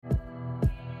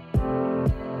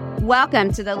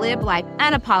Welcome to the Live Life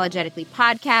Unapologetically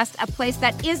podcast, a place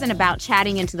that isn't about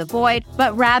chatting into the void,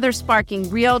 but rather sparking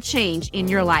real change in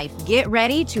your life. Get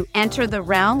ready to enter the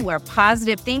realm where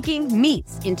positive thinking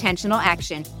meets intentional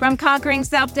action. From conquering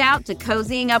self-doubt to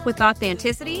cozying up with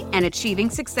authenticity and achieving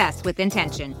success with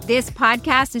intention. This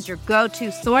podcast is your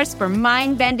go-to source for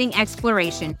mind-bending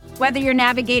exploration. Whether you're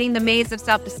navigating the maze of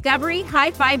self-discovery,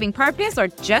 high-fiving purpose, or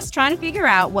just trying to figure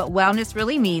out what wellness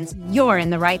really means, you're in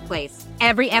the right place.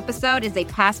 Every episode is a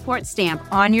passport stamp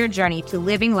on your journey to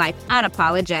living life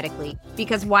unapologetically.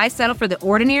 Because why settle for the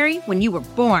ordinary when you were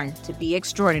born to be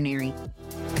extraordinary?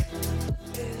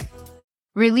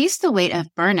 Release the weight of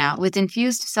burnout with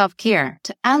infused self-care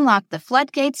to unlock the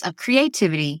floodgates of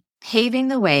creativity, paving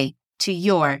the way to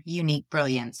your unique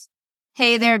brilliance.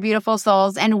 Hey there, beautiful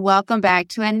souls, and welcome back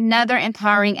to another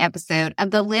empowering episode of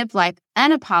the Live Life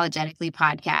Unapologetically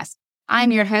podcast.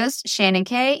 I'm your host, Shannon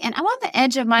Kay, and I'm on the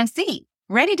edge of my seat,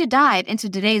 ready to dive into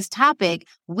today's topic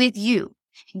with you.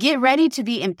 Get ready to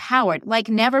be empowered like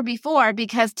never before,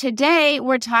 because today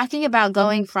we're talking about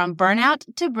going from burnout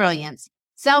to brilliance,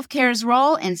 self-care's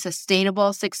role in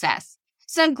sustainable success.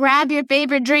 So grab your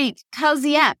favorite drink,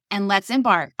 cozy up, and let's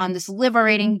embark on this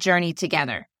liberating journey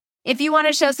together. If you want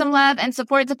to show some love and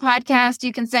support the podcast,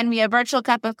 you can send me a virtual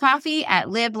cup of coffee at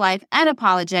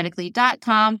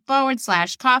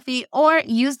livelifeunapologetically.com/coffee or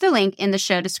use the link in the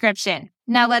show description.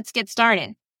 Now let's get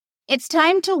started. It's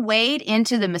time to wade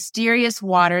into the mysterious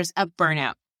waters of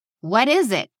burnout. What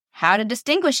is it? How to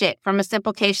distinguish it from a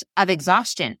simple case of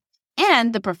exhaustion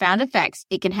and the profound effects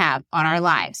it can have on our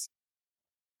lives.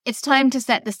 It's time to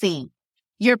set the scene.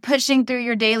 You're pushing through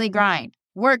your daily grind,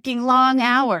 working long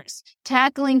hours,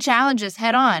 tackling challenges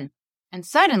head on, and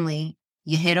suddenly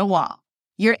you hit a wall.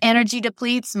 Your energy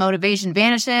depletes, motivation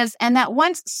vanishes, and that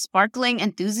once sparkling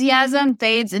enthusiasm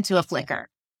fades into a flicker.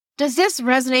 Does this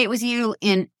resonate with you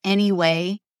in any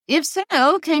way? If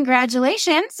so,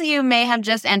 congratulations, you may have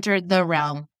just entered the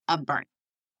realm of burnout.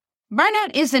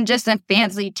 Burnout isn't just a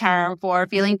fancy term for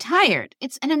feeling tired.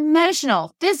 It's an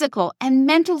emotional, physical, and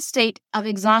mental state of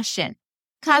exhaustion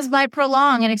caused by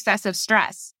prolonged and excessive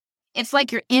stress. It's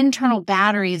like your internal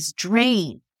battery is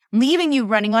drained, leaving you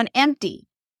running on empty.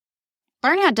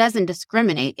 Burnout doesn't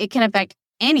discriminate. It can affect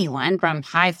anyone from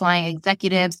high-flying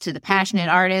executives to the passionate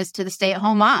artist to the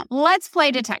stay-at-home mom. Let's play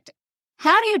detective.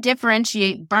 How do you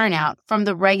differentiate burnout from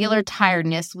the regular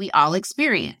tiredness we all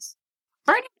experience?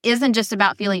 Burnout isn't just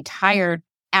about feeling tired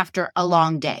after a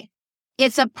long day.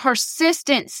 It's a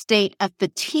persistent state of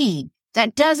fatigue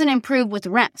that doesn't improve with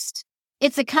rest.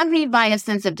 It's accompanied by a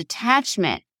sense of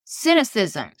detachment,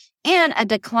 cynicism, and a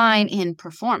decline in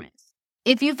performance.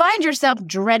 If you find yourself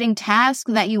dreading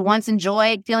tasks that you once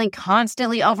enjoyed, feeling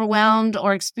constantly overwhelmed,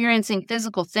 or experiencing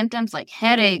physical symptoms like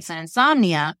headaches and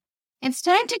insomnia, it's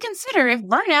time to consider if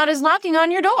burnout is knocking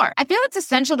on your door. I feel it's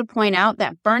essential to point out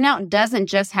that burnout doesn't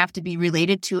just have to be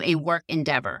related to a work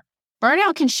endeavor.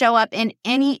 Burnout can show up in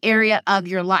any area of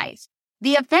your life.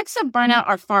 The effects of burnout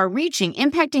are far-reaching,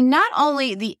 impacting not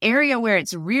only the area where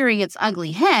it's rearing its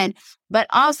ugly head, but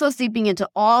also seeping into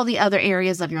all the other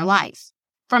areas of your life.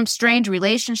 From strained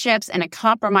relationships and a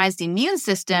compromised immune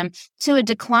system to a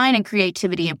decline in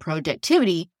creativity and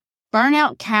productivity,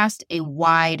 burnout casts a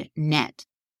wide net.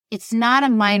 It's not a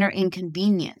minor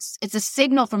inconvenience. It's a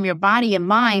signal from your body and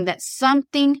mind that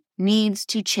something needs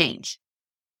to change.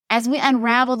 As we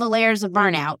unravel the layers of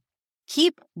burnout,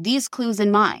 keep these clues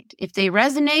in mind. If they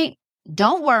resonate,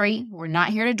 don't worry. We're not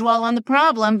here to dwell on the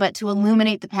problem, but to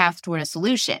illuminate the path toward a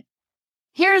solution.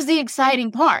 Here's the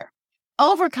exciting part.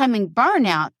 Overcoming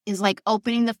burnout is like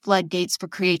opening the floodgates for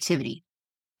creativity.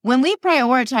 When we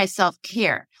prioritize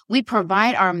self-care, we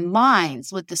provide our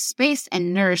minds with the space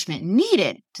and nourishment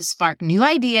needed to spark new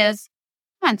ideas,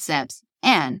 concepts,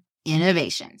 and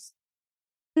innovations.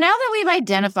 Now that we've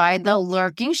identified the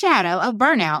lurking shadow of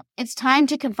burnout, it's time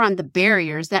to confront the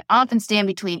barriers that often stand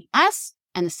between us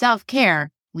and the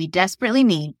self-care we desperately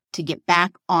need to get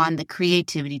back on the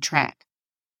creativity track.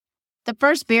 The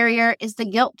first barrier is the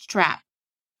guilt trap.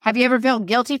 Have you ever felt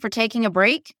guilty for taking a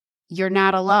break? You're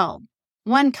not alone.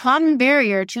 One common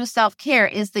barrier to self-care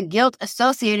is the guilt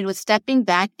associated with stepping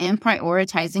back and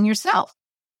prioritizing yourself.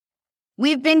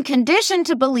 We've been conditioned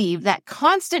to believe that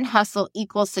constant hustle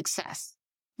equals success.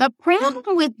 The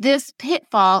problem with this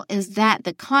pitfall is that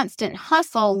the constant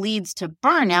hustle leads to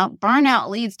burnout. Burnout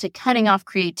leads to cutting off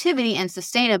creativity, and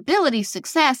sustainability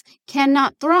success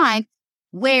cannot thrive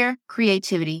where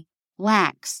creativity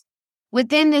lacks.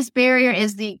 Within this barrier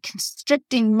is the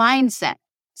constricting mindset.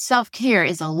 Self-care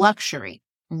is a luxury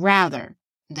rather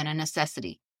than a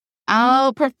necessity.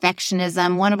 Oh,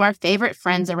 perfectionism, one of our favorite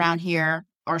friends around here,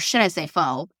 or should I say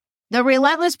foe, The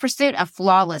relentless pursuit of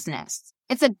flawlessness.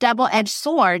 It's a double-edged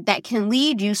sword that can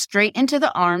lead you straight into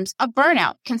the arms of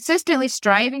burnout. Consistently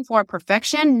striving for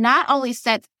perfection not only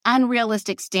sets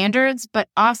unrealistic standards, but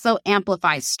also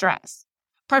amplifies stress.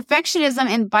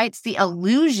 Perfectionism invites the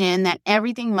illusion that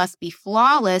everything must be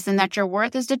flawless and that your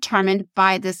worth is determined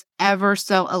by this ever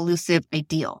so elusive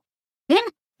ideal. Then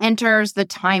enters the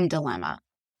time dilemma.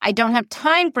 I don't have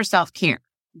time for self-care.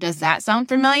 Does that sound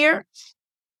familiar?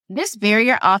 This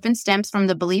barrier often stems from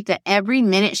the belief that every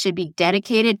minute should be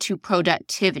dedicated to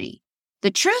productivity.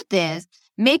 The truth is,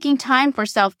 making time for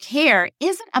self-care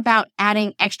isn't about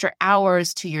adding extra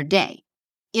hours to your day.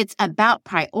 It's about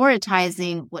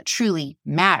prioritizing what truly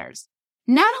matters.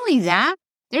 Not only that,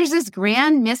 there's this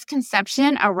grand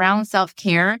misconception around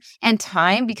self-care and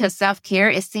time because self-care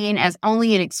is seen as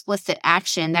only an explicit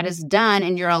action that is done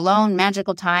in your alone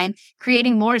magical time,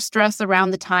 creating more stress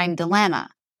around the time dilemma.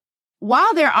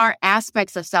 While there are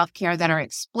aspects of self-care that are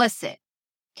explicit,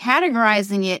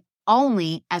 categorizing it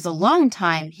only as alone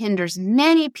time hinders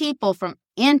many people from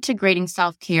integrating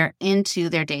self-care into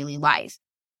their daily life.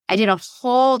 I did a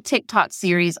whole TikTok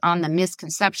series on the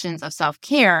misconceptions of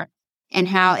self-care and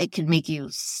how it could make you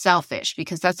selfish,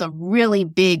 because that's a really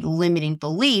big limiting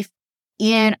belief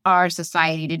in our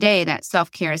society today, that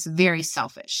self-care is very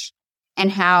selfish, and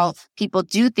how people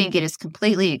do think it is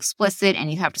completely explicit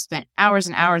and you have to spend hours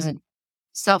and hours of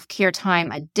self-care time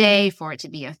a day for it to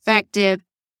be effective.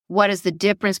 What is the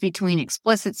difference between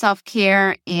explicit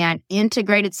self-care and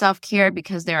integrated self-care?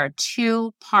 Because there are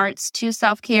two parts to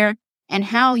self-care, and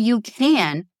how you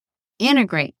can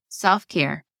integrate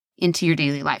self-care into your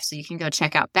daily life. So you can go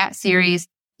check out that series.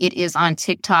 It is on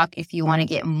TikTok if you want to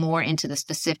get more into the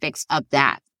specifics of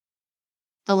that.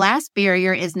 The last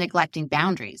barrier is neglecting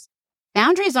boundaries.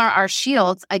 Boundaries are our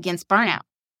shields against burnout.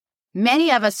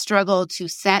 Many of us struggle to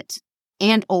set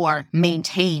and or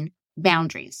maintain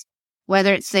boundaries.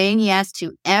 Whether it's saying yes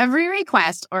to every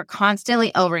request or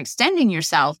constantly overextending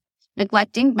yourself,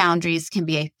 neglecting boundaries can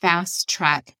be a fast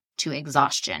track to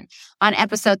exhaustion. On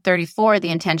episode 34, The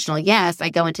Intentional Yes, I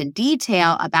go into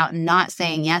detail about not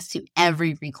saying yes to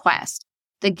every request.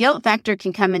 The guilt factor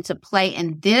can come into play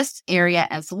in this area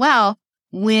as well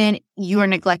when you are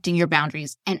neglecting your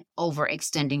boundaries and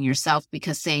overextending yourself,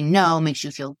 because saying no makes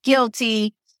you feel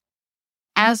guilty.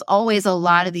 As always, a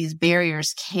lot of these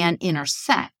barriers can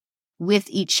intersect with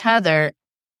each other,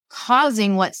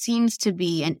 causing what seems to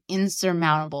be an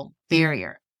insurmountable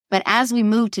barrier. But as we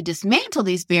move to dismantle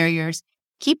these barriers,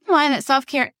 keep in mind that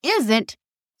self-care isn't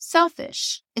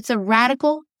selfish. It's a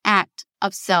radical act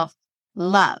of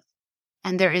self-love.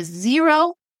 And there is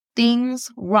zero things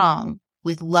wrong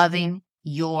with loving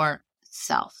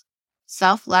yourself.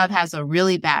 Self-love has a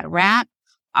really bad rap,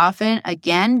 often,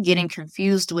 again, getting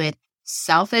confused with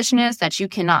selfishness, that you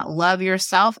cannot love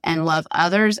yourself and love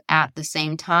others at the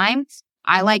same time.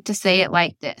 I like to say it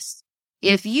like this.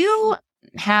 If you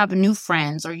have new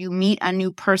friends, or you meet a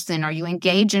new person, or you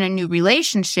engage in a new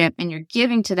relationship and you're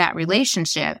giving to that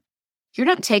relationship, you're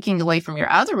not taking away from your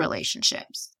other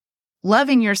relationships.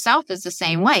 Loving yourself is the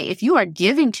same way. If you are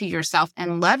giving to yourself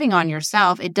and loving on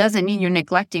yourself, it doesn't mean you're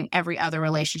neglecting every other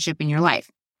relationship in your life.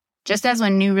 Just as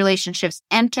when new relationships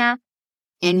enter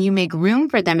and you make room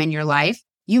for them in your life,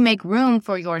 you make room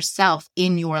for yourself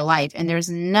in your life. And there's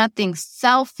nothing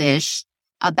selfish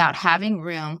about having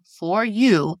room for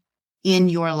you in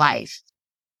your life.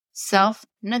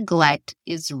 Self-neglect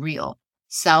is real.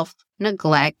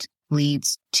 Self-neglect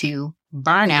leads to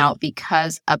burnout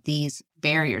because of these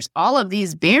barriers. All of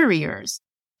these barriers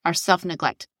are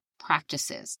self-neglect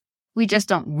practices. We just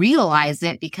don't realize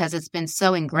it because it's been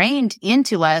so ingrained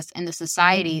into us in the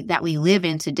society that we live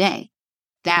in today,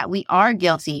 that we are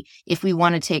guilty if we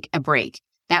want to take a break,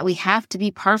 that we have to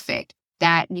be perfect,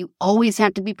 that you always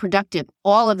have to be productive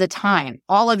all of the time,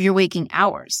 all of your waking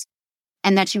hours,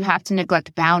 and that you have to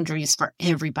neglect boundaries for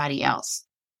everybody else.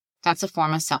 That's a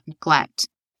form of self-neglect.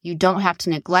 You don't have to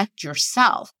neglect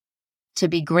yourself to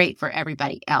be great for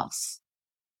everybody else.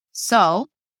 So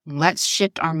let's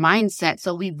shift our mindset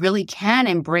so we really can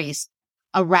embrace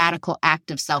a radical act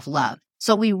of self-love.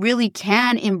 So we really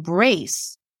can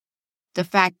embrace the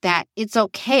fact that it's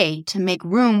okay to make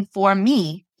room for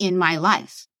me in my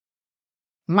life.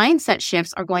 Mindset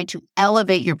shifts are going to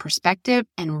elevate your perspective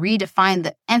and redefine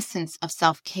the essence of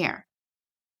self-care.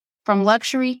 From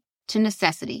luxury to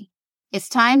necessity, it's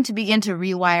time to begin to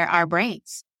rewire our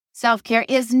brains. Self-care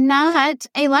is not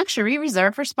a luxury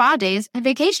reserved for spa days and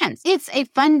vacations. It's a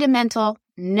fundamental,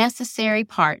 necessary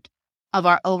part of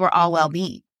our overall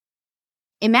well-being.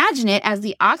 Imagine it as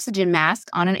the oxygen mask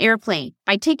on an airplane.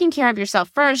 By taking care of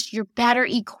yourself first, you're better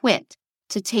equipped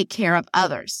to take care of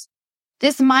others.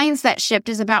 This mindset shift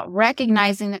is about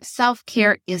recognizing that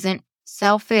self-care isn't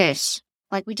selfish.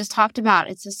 Like we just talked about,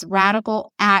 it's this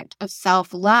radical act of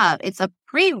self-love. It's a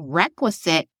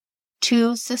prerequisite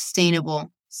to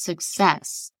sustainable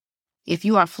success. If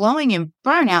you are flowing in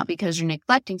burnout because you're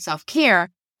neglecting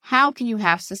self-care, how can you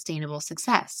have sustainable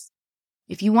success?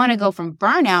 If you want to go from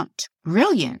burnout to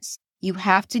brilliance, you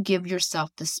have to give yourself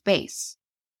the space.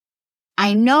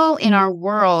 I know in our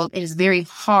world, it is very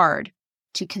hard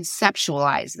to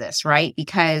conceptualize this, right?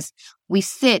 Because we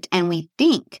sit and we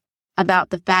think about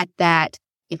the fact that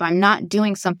if I'm not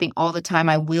doing something all the time,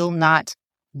 I will not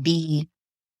be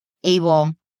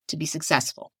able to be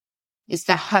successful. It's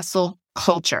the hustle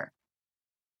culture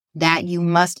that you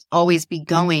must always be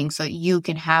going so you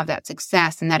can have that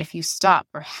success. And that if you stop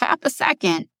for half a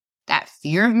second, that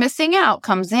fear of missing out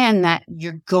comes in, that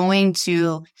you're going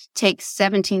to take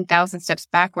 17,000 steps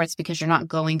backwards because you're not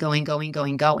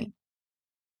going.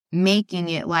 Making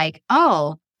it like,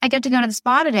 oh, I get to go to the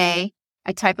spa today,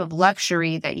 a type of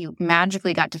luxury that you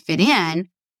magically got to fit in,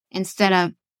 instead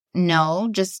of, no,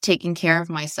 just taking care of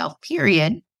myself,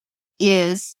 period,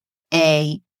 is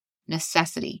a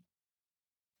necessity.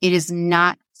 It is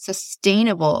not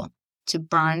sustainable to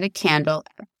burn the candle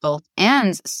at both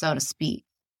ends, so to speak.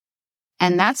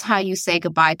 And that's how you say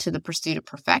goodbye to the pursuit of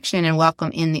perfection and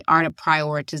welcome in the art of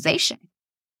prioritization.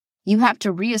 You have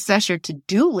to reassess your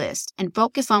to-do list and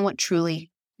focus on what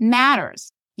truly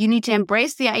matters. You need to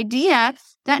embrace the idea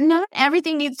that not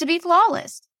everything needs to be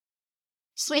flawless.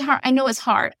 Sweetheart, I know it's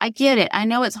hard. I get it. I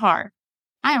know it's hard.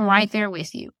 I am right there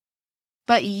with you.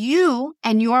 But you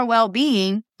and your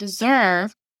well-being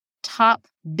deserve top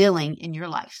billing in your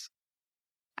life.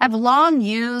 I've long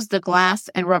used the glass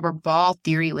and rubber ball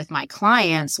theory with my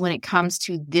clients when it comes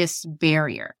to this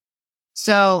barrier.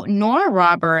 So Nora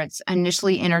Roberts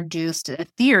initially introduced a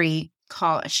theory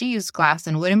she used glass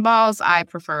and wooden balls. I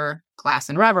prefer glass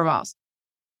and rubber balls.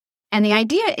 And the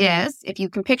idea is, if you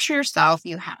can picture yourself,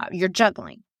 you're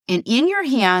juggling. And in your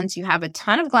hands, you have a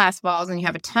ton of glass balls and you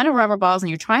have a ton of rubber balls and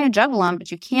you're trying to juggle them,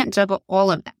 but you can't juggle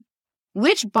all of them.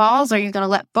 Which balls are you going to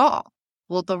let fall?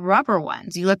 Well, the rubber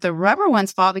ones. You let the rubber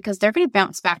ones fall because they're going to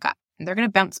bounce back up and they're going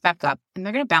to bounce back up and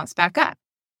they're going to bounce back up.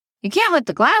 You can't let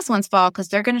the glass ones fall because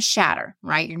they're going to shatter,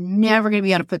 right? You're never going to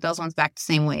be able to put those ones back the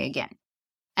same way again.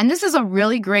 And this is a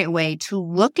really great way to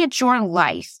look at your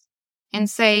life and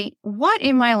say, what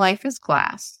in my life is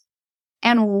glass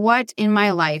and what in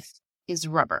my life is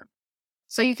rubber?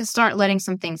 So you can start letting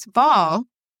some things fall.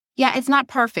 Yeah, it's not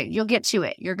perfect. You'll get to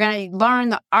it. You're going to learn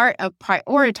the art of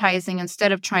prioritizing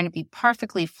instead of trying to be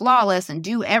perfectly flawless and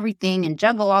do everything and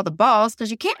juggle all the balls, because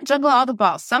you can't juggle all the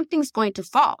balls. Something's going to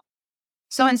fall.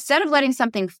 So instead of letting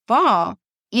something fall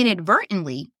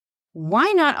inadvertently,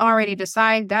 why not already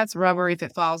decide that's rubber? If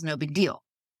it falls, no big deal.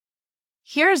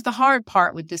 Here's the hard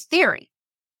part with this theory.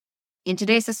 In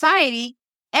today's society,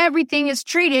 everything is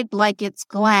treated like it's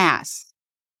glass,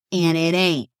 and it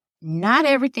ain't. Not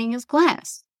everything is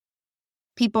glass.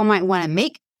 People might want to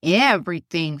make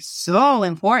everything so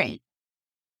important,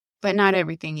 but not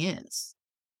everything is.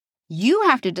 You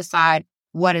have to decide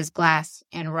what is glass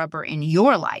and rubber in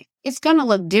your life. It's going to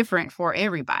look different for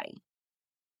everybody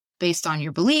based on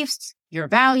your beliefs, your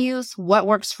values, what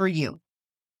works for you.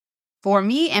 For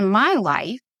me in my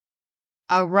life,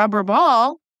 a rubber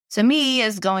ball to me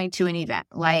is going to an event.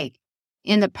 Like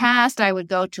in the past, I would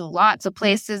go to lots of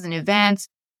places and events.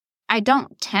 I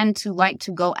don't tend to like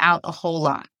to go out a whole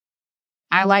lot.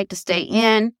 I like to stay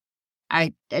in.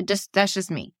 That's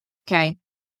just me. Okay.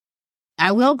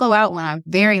 I will go out when I'm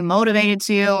very motivated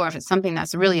to, or if it's something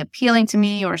that's really appealing to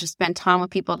me, or to spend time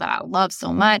with people that I love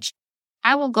so much,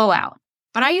 I will go out.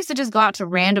 But I used to just go out to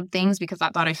random things because I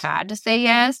thought I had to say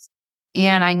yes.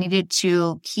 And I needed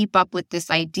to keep up with this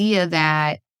idea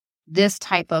that this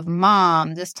type of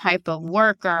mom, this type of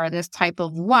worker, this type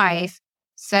of wife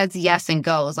says yes and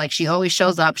goes. Like she always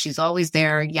shows up. She's always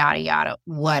there, yada, yada,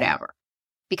 whatever.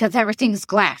 Because everything's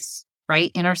glass,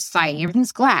 right? In our society,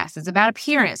 everything's glass. It's about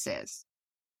appearances.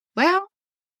 Well,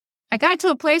 I got to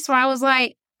a place where I was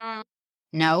like,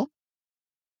 no,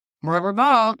 rubber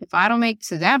ball. If I don't make it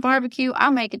to that barbecue,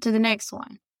 I'll make it to the next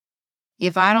one.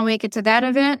 If I don't make it to that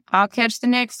event, I'll catch the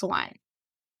next one.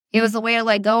 It was a way to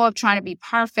let go of trying to be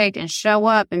perfect and show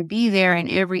up and be there in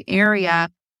every area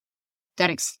that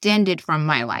extended from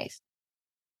my life.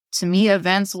 To me,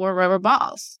 events were rubber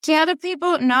balls. To other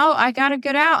people, no, I got to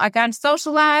get out. I got to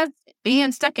socialize.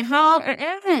 Being stuck at home,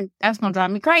 that's going to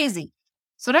drive me crazy.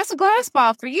 So that's a glass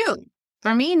ball for you.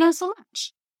 For me, not so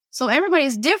much. So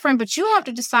everybody's different, but you have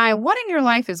to decide what in your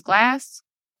life is glass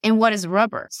and what is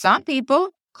rubber. Some people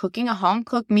cooking a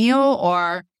home-cooked meal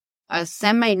or a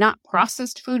semi-not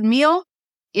processed food meal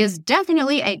is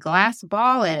definitely a glass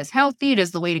ball and it's healthy. It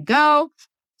is the way to go.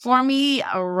 For me,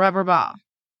 a rubber ball.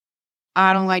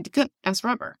 I don't like to cook. That's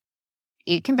rubber.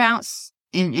 It can bounce.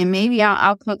 And maybe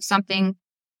I'll cook something,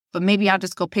 but maybe I'll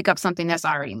just go pick up something that's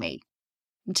already made.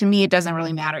 To me, it doesn't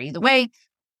really matter either way.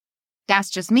 That's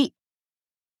just me.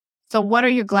 So what are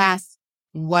your glass?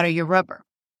 What are your rubber?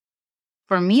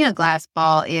 For me, a glass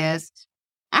ball is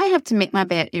I have to make my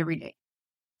bed every day.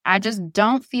 I just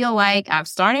don't feel like I've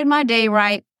started my day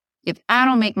right. If I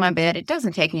don't make my bed, it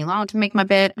doesn't take me long to make my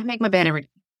bed. I make my bed every day.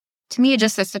 To me, it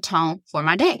just sets the tone for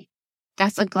my day.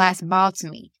 That's a glass ball to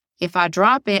me. If I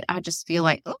drop it, I just feel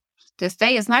like, oh, this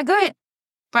day is not good.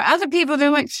 For other people, they're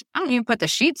like, I don't even put the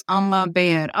sheets on my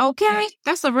bed. Okay,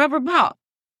 that's a rubber ball.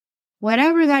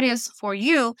 Whatever that is for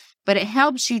you, but it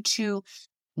helps you to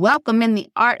welcome in the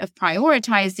art of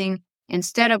prioritizing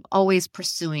instead of always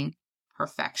pursuing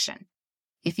perfection.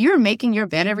 If you're making your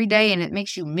bed every day and it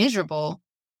makes you miserable,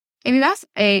 maybe that's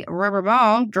a rubber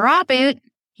ball. Drop it.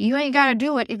 You ain't got to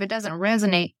do it if it doesn't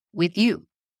resonate with you.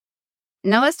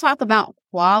 Now let's talk about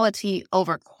quality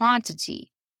over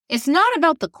quantity. It's not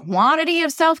about the quantity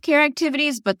of self-care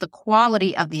activities, but the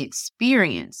quality of the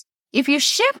experience. If you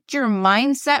shift your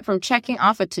mindset from checking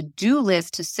off a to-do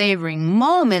list to savoring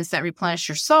moments that replenish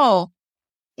your soul,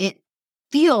 it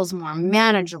feels more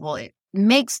manageable. It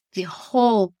makes the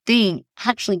whole thing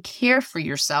actually care for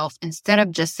yourself instead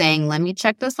of just saying, let me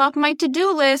check this off my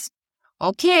to-do list.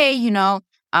 Okay,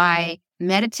 I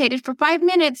meditated for 5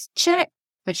 minutes, check.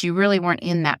 But you really weren't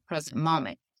in that present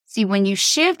moment. See, when you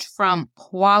shift from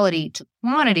quality to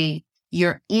quantity,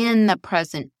 you're in the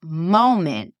present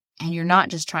moment and you're not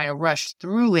just trying to rush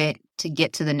through it to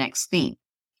get to the next thing.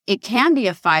 It can be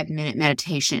a 5-minute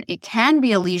meditation. It can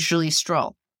be a leisurely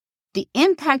stroll. The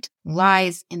impact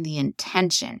lies in the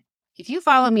intention. If you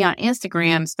follow me on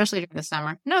Instagram, especially during the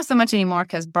summer, not so much anymore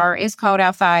because it's cold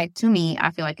outside. To me, I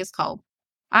feel like it's cold.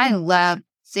 I love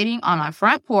sitting on my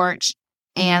front porch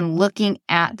and looking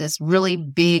at this really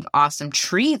big, awesome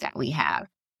tree that we have.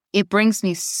 It brings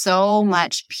me so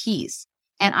much peace.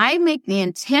 And I make the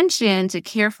intention to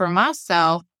care for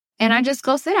myself, and I just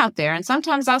go sit out there. And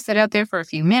sometimes I'll sit out there for a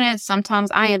few minutes.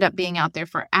 Sometimes I end up being out there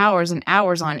for hours and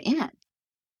hours on end.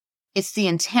 It's the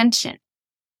intention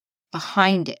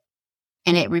behind it,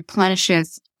 and it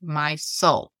replenishes my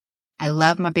soul. I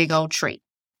love my big old tree,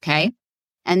 okay?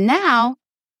 And now,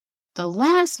 the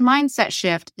last mindset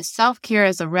shift is self-care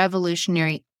as a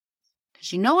revolutionary,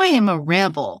 because I am a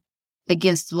rebel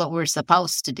against what we're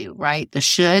supposed to do, right? The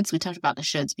shoulds, we talked about the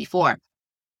shoulds before.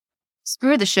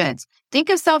 Screw the shoulds. Think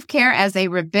of self-care as a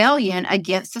rebellion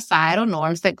against societal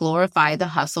norms that glorify the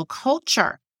hustle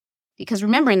culture. Because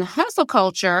remember, in the hustle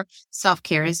culture,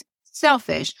 self-care is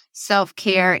selfish.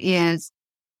 Self-care is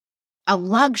a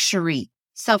luxury.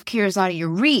 Self-care is out of your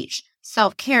reach.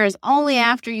 Self-care is only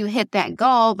after you hit that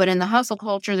goal, but in the hustle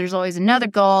culture, there's always another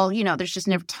goal. There's just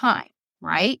never time,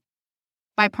 right?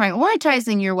 By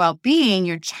prioritizing your well-being,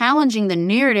 you're challenging the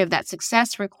narrative that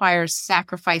success requires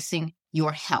sacrificing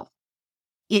your health.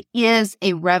 It is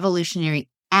a revolutionary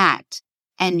act,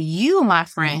 and you, my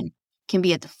friend, can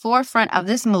be at the forefront of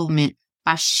this movement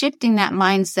by shifting that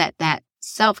mindset that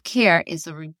self-care is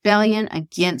a rebellion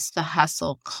against the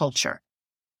hustle culture.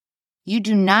 You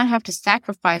do not have to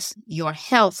sacrifice your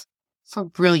health for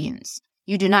brilliance.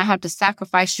 You do not have to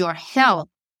sacrifice your health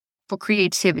for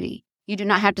creativity. You do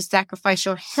not have to sacrifice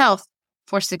your health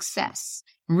for success.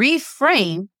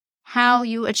 Reframe how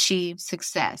you achieve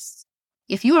success.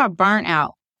 If you are burnt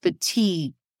out,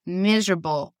 fatigued,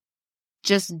 miserable,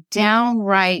 just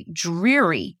downright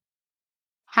dreary,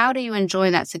 how do you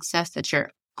enjoy that success that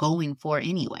you're going for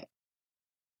anyway?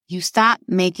 You stop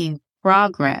making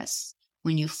progress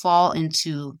when you fall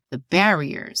into the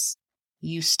barriers.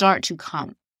 You start to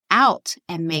come out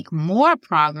and make more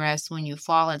progress when you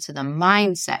fall into the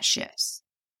mindset shifts.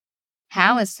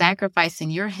 How is sacrificing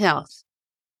your health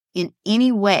in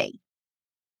any way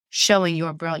showing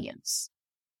your brilliance?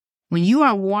 When you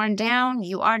are worn down,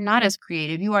 you are not as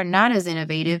creative. You are not as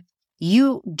innovative.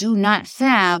 You do not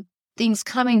have things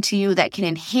coming to you that can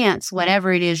enhance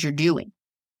whatever it is you're doing.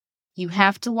 You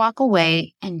have to walk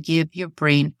away and give your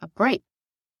brain a break.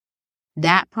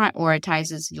 That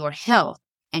prioritizes your health.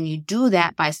 And you do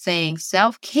that by saying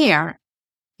self-care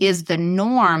is the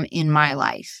norm in my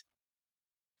life.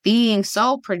 Being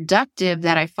so productive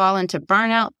that I fall into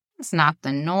burnout, it's not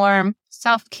the norm.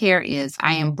 Self-care is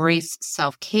I embrace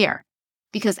self-care.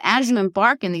 Because as you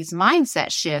embark in these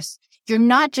mindset shifts, you're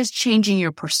not just changing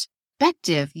your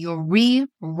perspective, you're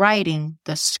rewriting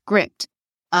the script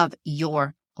of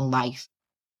your life.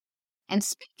 And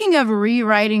speaking of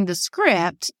rewriting the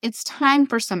script, it's time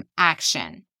for some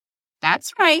action.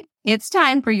 That's right. It's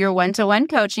time for your one-to-one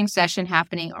coaching session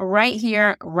happening right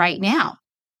here, right now.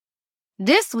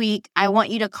 This week, I want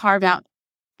you to carve out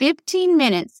 15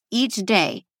 minutes each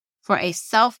day for a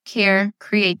self-care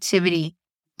creativity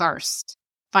burst.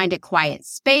 Find a quiet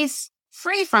space,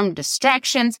 free from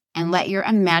distractions, and let your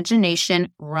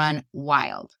imagination run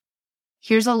wild.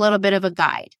 Here's a little bit of a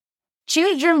guide.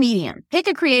 Choose your medium. Pick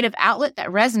a creative outlet that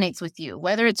resonates with you,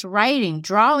 whether it's writing,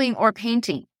 drawing, or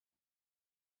painting.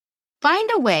 Find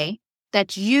a way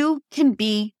that you can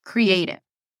be creative.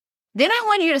 Then I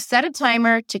want you to set a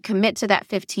timer to commit to that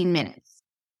 15 minutes.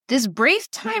 This brief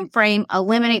time frame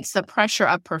eliminates the pressure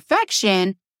of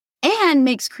perfection and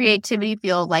makes creativity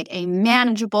feel like a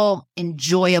manageable,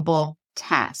 enjoyable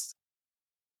task.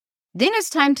 Then it's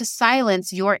time to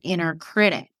silence your inner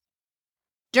critic.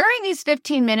 During these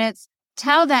 15 minutes,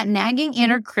 tell that nagging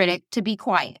inner critic to be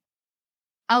quiet.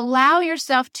 Allow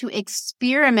yourself to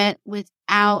experiment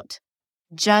without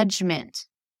judgment.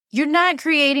 You're not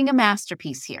creating a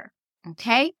masterpiece here,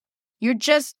 okay? You're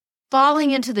just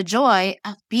falling into the joy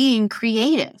of being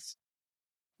creative.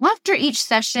 After each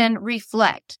session,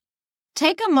 reflect.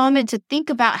 Take a moment to think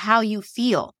about how you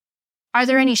feel. Are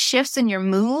there any shifts in your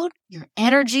mood, your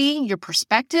energy, your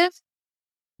perspective?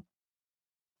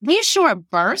 These short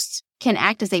bursts can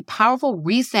act as a powerful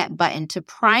reset button to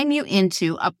prime you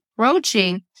into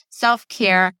approaching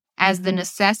self-care as the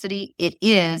necessity it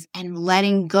is and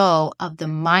letting go of the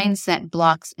mindset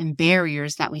blocks and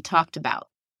barriers that we talked about.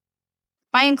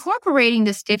 By incorporating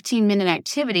this 15-minute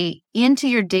activity into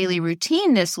your daily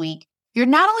routine this week, you're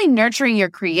not only nurturing your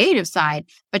creative side,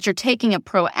 but you're taking a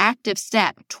proactive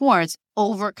step towards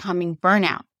overcoming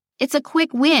burnout. It's a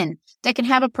quick win that can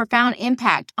have a profound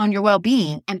impact on your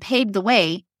well-being and pave the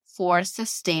way for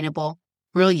sustainable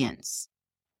brilliance.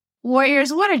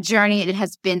 Warriors, what a journey it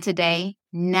has been today,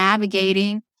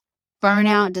 navigating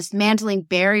burnout, dismantling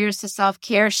barriers to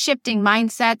self-care, shifting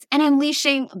mindsets, and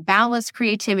unleashing boundless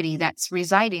creativity that's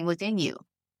residing within you.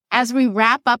 As we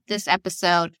wrap up this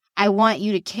episode, I want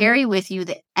you to carry with you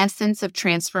the essence of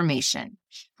transformation.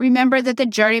 Remember that the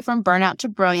journey from burnout to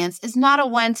brilliance is not a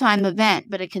one-time event,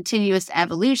 but a continuous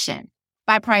evolution.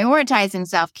 By prioritizing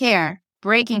self-care,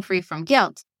 breaking free from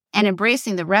guilt, and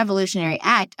embracing the revolutionary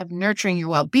act of nurturing your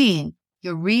well-being,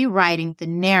 you're rewriting the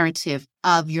narrative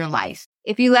of your life.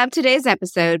 If you loved today's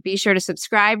episode, be sure to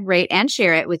subscribe, rate, and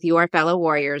share it with your fellow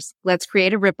warriors. Let's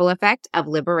create a ripple effect of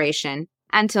liberation.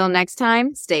 Until next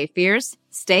time, stay fierce,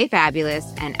 stay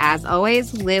fabulous, and as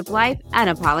always, live life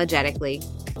unapologetically.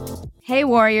 Hey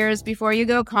warriors, before you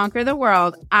go conquer the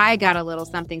world, I got a little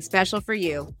something special for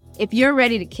you. If you're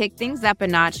ready to kick things up a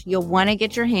notch, you'll want to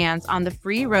get your hands on the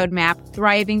free roadmap,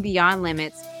 Thriving Beyond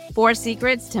Limits, 4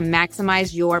 secrets to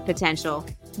maximize your potential.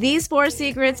 These 4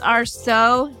 secrets are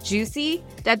so juicy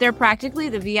that they're practically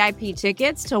the VIP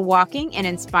tickets to walking in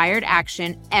inspired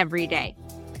action every day.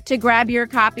 To grab your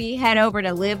copy, head over to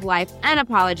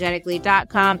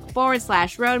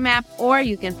livelifeunapologetically.com/roadmap, or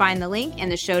you can find the link in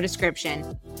the show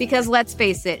description. Because let's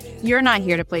face it, you're not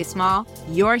here to play small.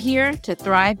 You're here to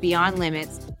thrive beyond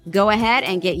limits. Go ahead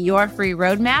and get your free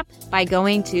roadmap by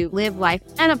going to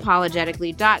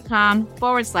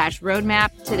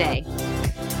livelifeunapologetically.com/roadmap today.